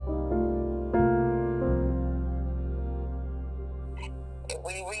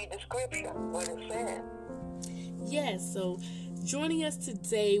we read the scripture, what it says. Yes, so joining us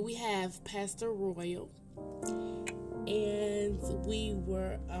today, we have Pastor Royal. And we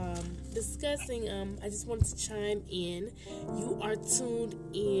were discussing, I just wanted to chime in. You are tuned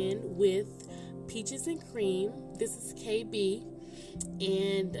in with Peaches and Cream. This is KB.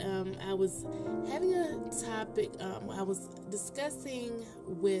 And I was having a topic, I was discussing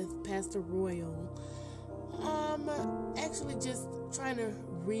with Pastor Royal, actually just trying to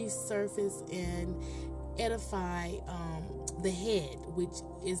resurface and edify the head, which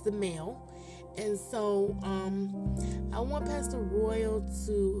is the male. And so I want Pastor Royal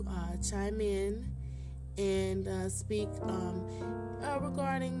to chime in and speak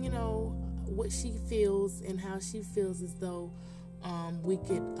regarding, what she feels and how she feels as though we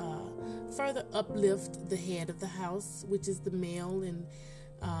could further uplift the head of the house, which is the male, and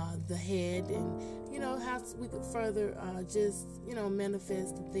the head, and how we could further just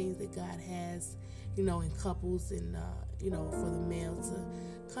manifest the things that God has in couples, and for the male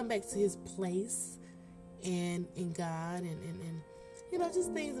to come back to his place and in God, and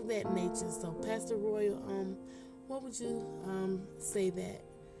just things of that nature. So Pastor Royal, what would you say that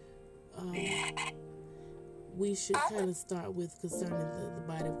we should kind of start with concerning the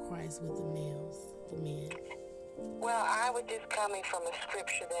body of Christ with the males, the men? Well, I was just coming from a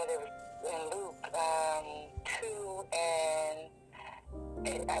scripture that is in Luke 2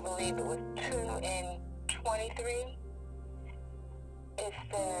 and I believe it was 2 and 23. It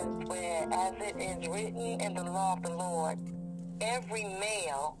says, where as it is written in the law of the Lord, every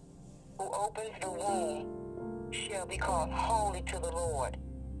male who opens the womb shall be called holy to the Lord,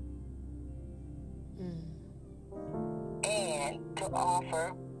 and to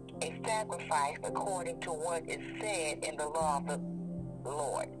offer a sacrifice according to what is said in the law of the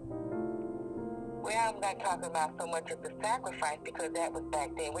Lord. Well, I'm not talking about so much of the sacrifice, because that was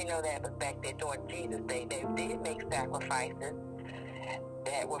back then. We know that was back then during Jesus' day. They did make sacrifices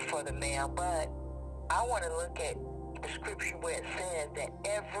that were for the male, but I want to look at the scripture where it says that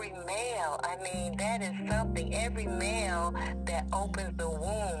every male, that is something, every male that opens the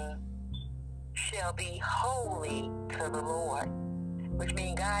womb shall be holy to the Lord, which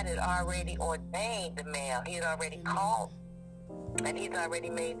means God had already ordained the male. He had already called, and he's already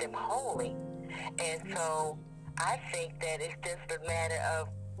made them holy. And so I think that it's just a matter of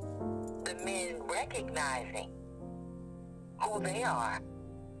the men recognizing who they are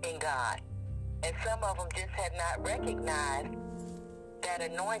in God. And some of them just have not recognized that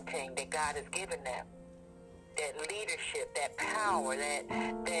anointing that God has given them, that leadership, that power,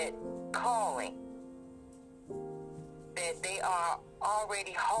 that calling, that they are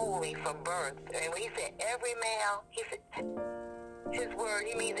already holy from birth. And when he said every male, he said, his word,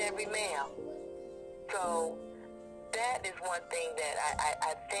 he means every male. So that is one thing that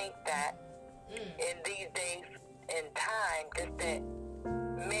I think that in these days and time, just that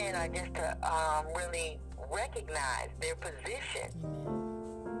men are just to really recognize their position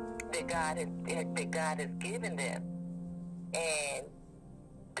that God has given them. And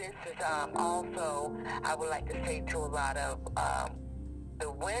this is also, I would like to say to a lot of the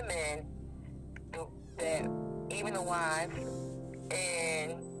women, that even the wives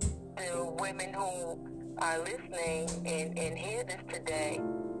and the women who are listening and hear this today,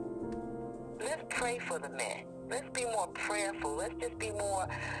 let's pray for the men. Let's be more prayerful. Let's just be more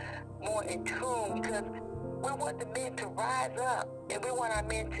in tune, because we want the men to rise up, and we want our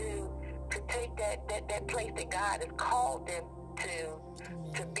men to take that place that God has called them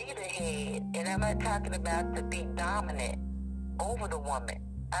to be the head. And I'm not talking about to be dominant over the woman.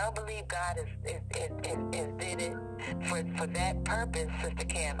 I don't believe God is did it for that purpose, Sister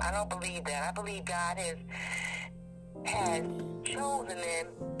Kim. I don't believe that. I believe God has chosen them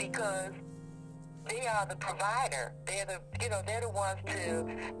because they are the provider. They're the ones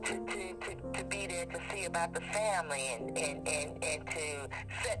to be there to see about the family and to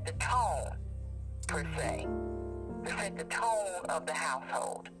set the tone, per se, to set the tone of the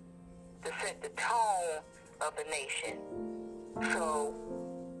household, to set the tone of the nation. So,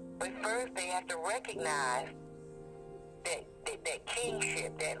 but first they have to recognize that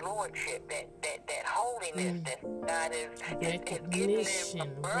kingship, that lordship, that holiness that God is giving them from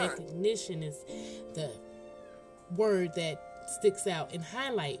birth. Recognition is the word that sticks out and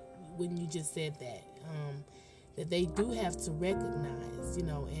highlight when you just said that. That they do have to recognize, and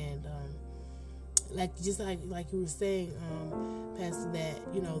like you were saying, Pastor,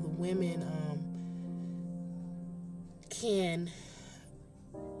 that the women can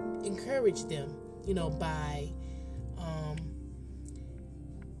encourage them, by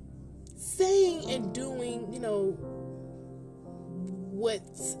saying and doing, what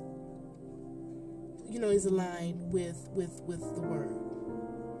is aligned with the word.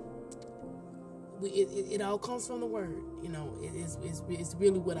 It all comes from the word. It's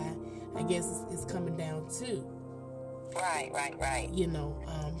really what I guess is coming down to. Right.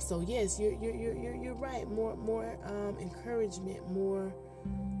 So yes, you're right. More encouragement, more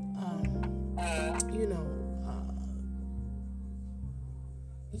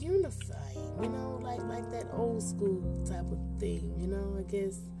unifying, like that old school type of thing, I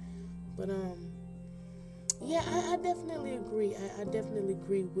guess. But yeah, I definitely agree. I definitely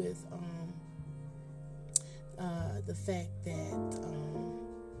agree with the fact that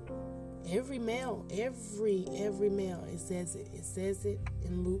every male, it says it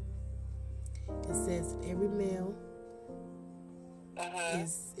in Luke. It says every male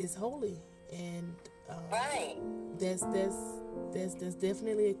is holy, and right. There's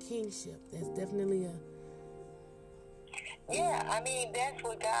definitely a kingship. There's definitely a that's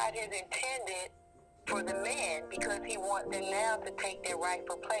what God has intended for the men, because He wants them now to take their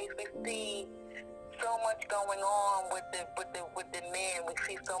rightful place. We see so much going on with the men. We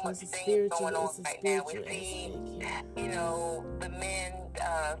see so much things going on right now. We see, the men.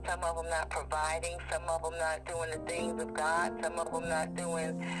 Some of them not providing. Some of them not doing the things of God. Some of them not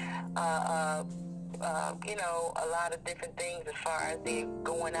doing, a lot of different things as far as they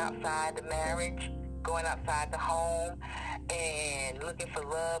going outside the marriage, going outside the home, and looking for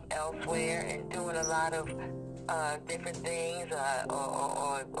love elsewhere, and doing a lot of different things,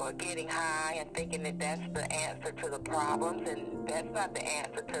 or getting high and thinking that that's the answer to the problems, and that's not the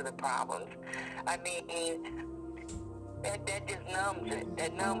answer to the problems. I mean, that just numbs it.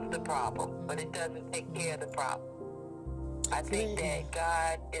 That numbs the problem, but it doesn't take care of the problem. I think that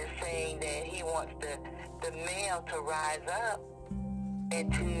God is saying that He wants the male to rise up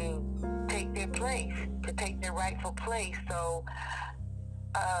and to take their place, to take their rightful place. So,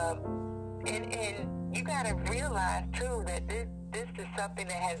 and you got to realize too that this is something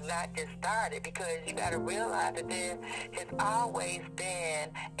that has not just started, because you got to realize that there has always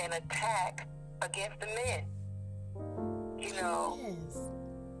been an attack against the men.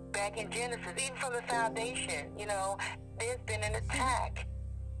 Back in Genesis, even from the foundation, there's been an attack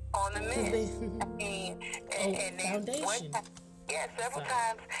on the men. I mean, several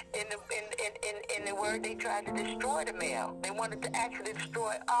times in the word they tried to destroy the male. They wanted to actually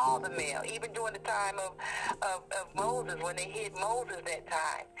destroy all the male, even during the time of Moses, when they hid Moses that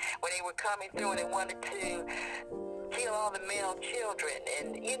time, when they were coming through and they wanted to kill all the male children.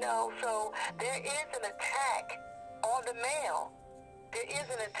 And, so there is an attack on the male. There is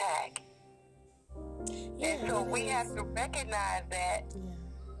an attack. And so we have to recognize that.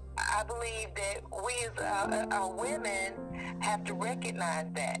 I believe that we as our women have to recognize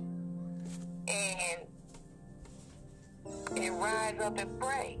that and rise up and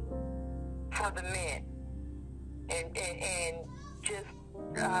pray for the men, and just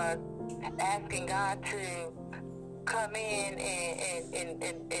asking God to come in and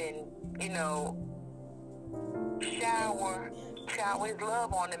shower His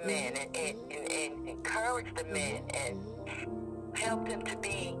love on the men, and encourage the men, and help them to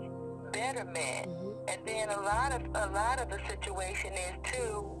be better men. And then a lot of the situation is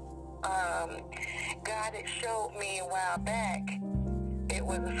too, God had showed me a while back, it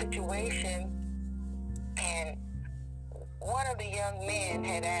was a situation, and one of the young men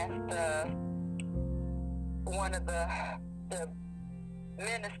had asked one of the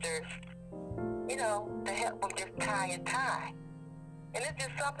ministers, to help him just tie a tie. And it's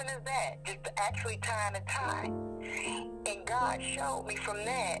just something as that, just to actually tying a tie. And God showed me from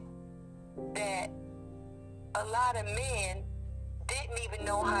that a lot of men didn't even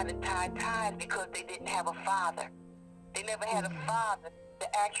know how to tie ties because they didn't have a father. They never had a father to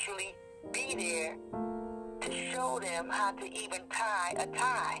actually be there to show them how to even tie a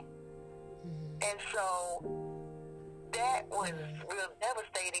tie. And so that was real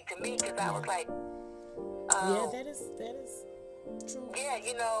devastating to me, because I was like, that is true. Yeah,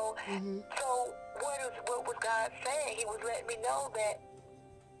 so what was God saying? He was letting me know that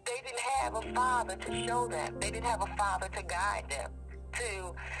they didn't have a father to show them. They didn't have a father to guide them,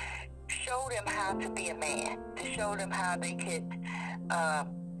 to show them how to be a man, to show them how they could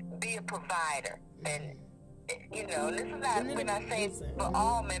be a provider. And, this is not, we're not saying for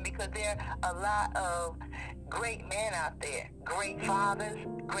all men, because there are a lot of great men out there, great fathers,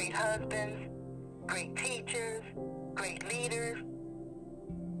 great husbands, great teachers, great leaders,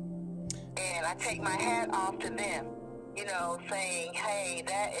 and I take my hat off to them, saying, hey,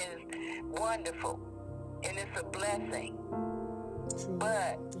 that is wonderful, and it's a blessing. True.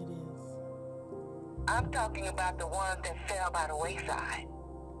 But it is. I'm talking about the ones that fell by the wayside.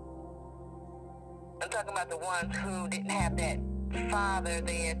 I'm talking about the ones who didn't have that father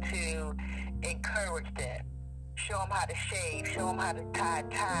there to encourage them, show them how to shave, show them how to tie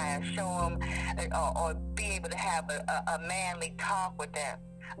ties, show them or be able to have a manly talk with them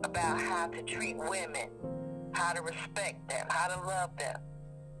about how to treat women, how to respect them, how to love them.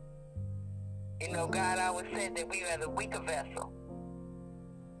 You know, God always said that we are the weaker vessel,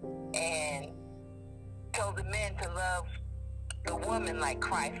 and told the men to love the woman like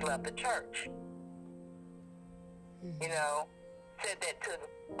Christ loved the church. You know, said that to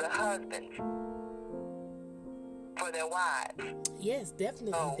the husbands for their wives. Yes,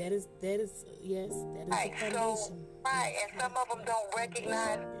 definitely. So, that is yes, that is right, the foundation. so, right, and some of them don't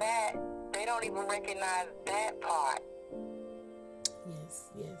recognize that. They don't even recognize that part. Yes.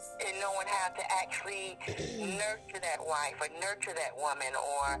 And knowing how to actually nurture that wife or nurture that woman,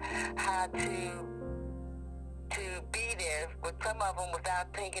 or how to be there with some of them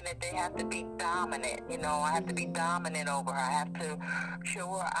without thinking that they have to be dominant. You know, I have to be dominant over her. I have to show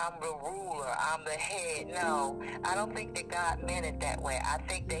her I'm the ruler, I'm the head. No, I don't think that God meant it that way. I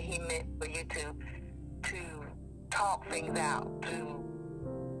think that He meant for you to talk things out, to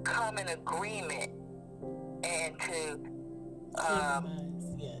come in agreement, and to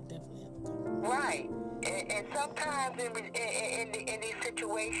yeah, definitely have to compromise. right. And sometimes in these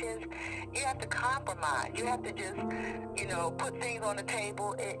situations, you have to compromise. You have to just, you know, put things on the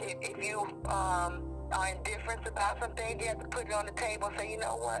table. If you are indifferent about something, you have to put it on the table and say, you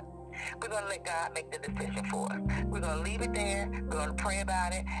know what? We're going to let God make the decision for us. We're going to leave it there. We're going to pray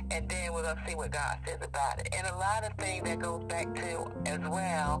about it. And then we're going to see what God says about it. And a lot of things that goes back to, as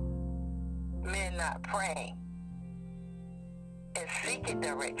well, men not praying and seeking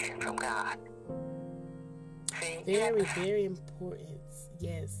direction from God. See, Very important.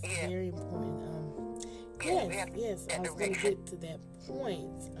 Yes, very important. Yes, I was going to get to that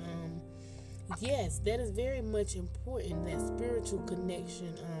point. Yes, that is very much important, that spiritual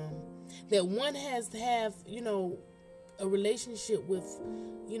connection, that one has to have, you know, a relationship with,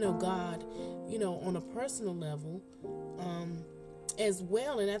 you know, God, you know, on a personal level, as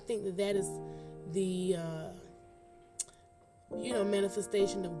well. And I think that is the, you know,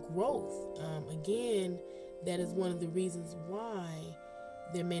 manifestation of growth. Again, that is one of the reasons why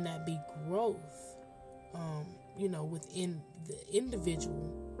there may not be growth, you know, within the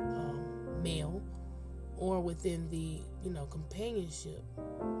individual male or within the, you know, companionship,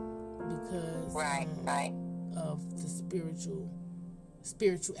 because of the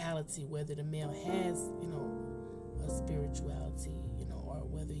spirituality, whether the male has, you know, a spirituality, you know, or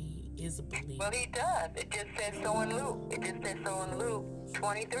whether he is a believer. Well, he does. It just says so in Luke. It just says so in Luke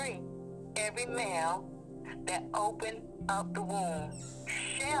 23. Every male that open up the womb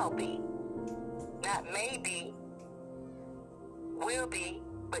shall be, not maybe, will be,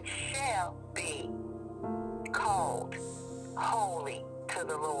 but shall be called holy to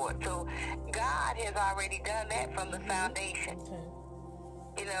the Lord. So God has already done that from the foundation.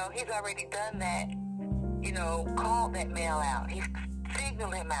 You know, He's already done that, you know, called that male out. He's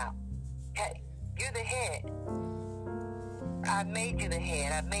signaled him out. Hey, you're the head. I made you the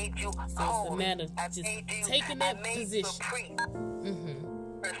head. I made you holy. I made you, taking that I made position. You a priest,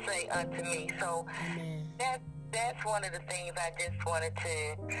 per se, unto me. So that's one of the things I just wanted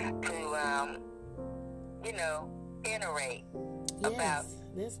to you know, iterate about.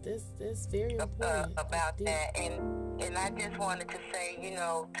 That's very important. About that, and I just wanted to say, you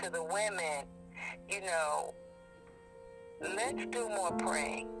know, to the women, you know, let's do more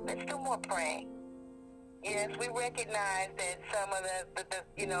praying. Let's do more praying. Yes, we recognize that some of the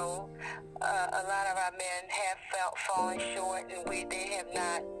you know, a lot of our men have fallen short, and they have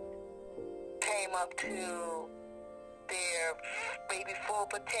not came up to their maybe full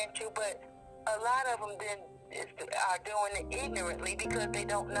potential, but a lot of them are doing it ignorantly because they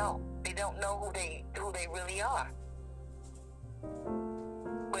don't know. They don't know who they really are.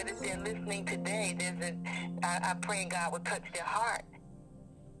 But if they're listening today, I'm praying God will touch their heart.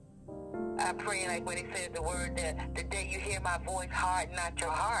 I pray, like when He says the word, that the day you hear my voice, harden not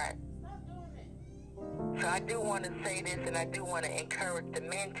your heart. So I do want to say this, and I do want to encourage the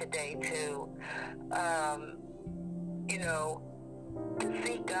men today to, you know, to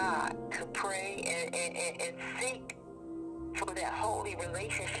seek God, to pray and seek for that holy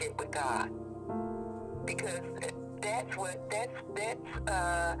relationship with God, because that's where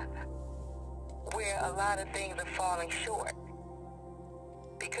a lot of things are falling short,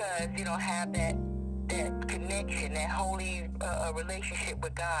 because you don't have that connection, that holy relationship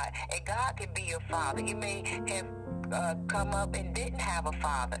with God. And God can be your father. You may have come up and didn't have a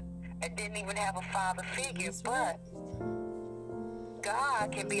father, and didn't even have a father figure, That's right. but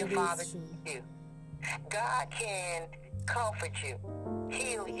God can be a That is father true. to you. God can comfort you,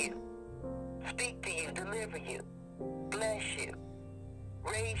 heal you, speak to you, deliver you, bless you,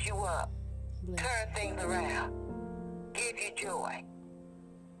 raise you up, Bless. turn things around, give you joy.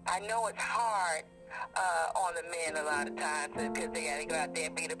 I know it's hard on the men a lot of times because they got to go out there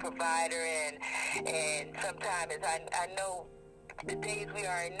and be the provider, and sometimes I know the days we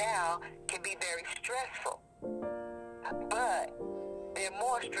are in now can be very stressful, but they're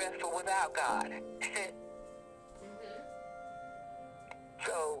more stressful without God.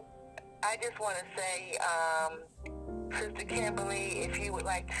 So I just want to say, Sister Kimberly, if you would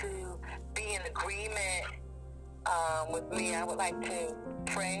like to be in agreement with me, I would like to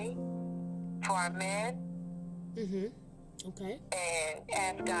pray for our men. Okay. And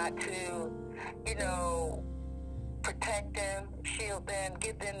ask God to, protect them, shield them,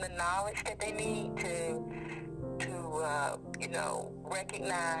 give them the knowledge that they need to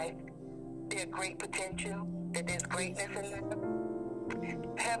recognize their great potential, that there's greatness in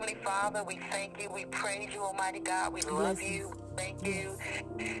them. Heavenly Father, we thank you, we praise you, Almighty God, we love you, thank you.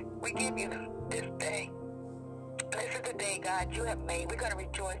 We give you this day. This is the day, God, you have made. We're going to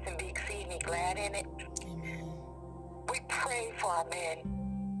rejoice and be exceedingly glad in it. Amen. We pray for our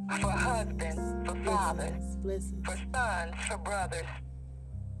men, for husbands, for fathers, Blessings. for sons, for brothers,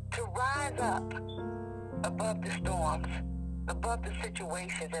 to rise up above the storms, above the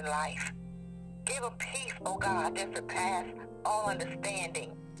situations in life. Give them peace, oh God, that surpass all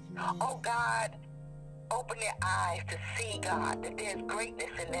understanding. Oh God, open their eyes to see, God, that there's greatness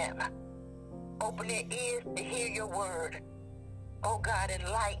in them. Open their ears to hear your word. Oh God,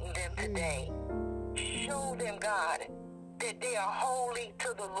 enlighten them today. Show them, God, that they are holy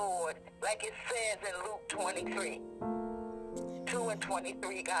to the Lord, like it says in Luke 23, 2 and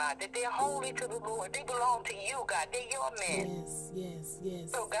 23, God, that they're holy to the Lord. They belong to you, God. They're your men.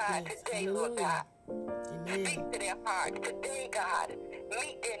 Yes. So, God, yes. today, Hallelujah. Lord God, Amen. speak to their hearts. Today, God,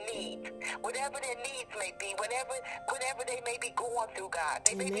 meet their needs. Whatever their needs may be, whatever they may be going through, God.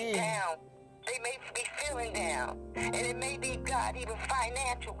 They may be down. They may be feeling down. And it may be, God, even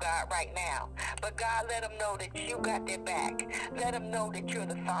financial, God, right now. But, God, let them know that you got their back. Let them know that you're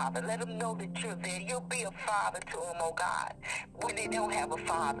the Father. Let them know that you're there. You'll be a father to them, oh, God, when they don't have a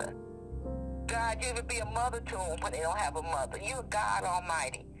father. God, you will be a mother to them when they don't have a mother. You're God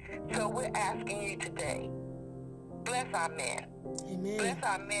Almighty. So we're asking you today, bless our men. Amen. Bless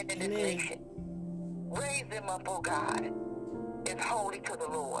our men in this nation. Raise them up, oh God, as holy to the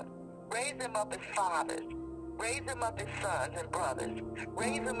Lord. Raise them up as fathers. Raise them up as sons and brothers.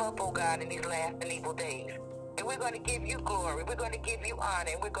 Raise them up, oh God, in these last and evil days. And we're going to give you glory. We're going to give you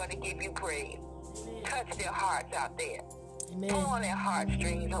honor. And we're going to give you praise. Touch their hearts out there. Pull on their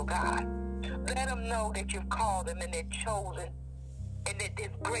heartstrings, oh God. Let them know that you've called them and they're chosen. And that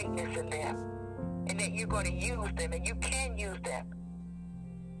there's greatness in them. And that you're going to use them. And you can use them.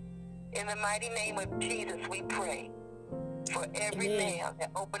 In the mighty name of Jesus, we pray. For every man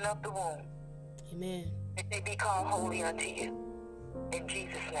that open up the womb. Amen. That they be called holy unto you. In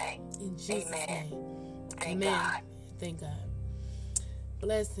Jesus' name. In Jesus' name. Thank God. Thank God.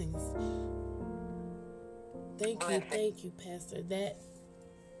 Blessings. Thank you, Pastor. That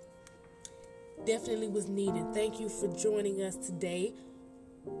definitely was needed. Thank you for joining us today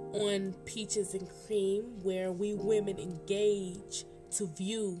on Peaches and Cream, where we women engage to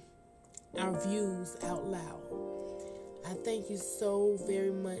view our views out loud. I thank you so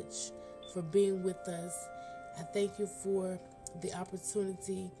very much for being with us. I thank you for the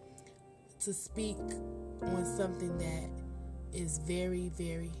opportunity to speak on something that is very,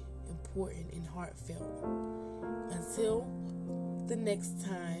 very important and heartfelt. Until the next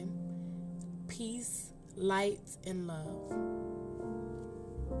time, peace, light, and love.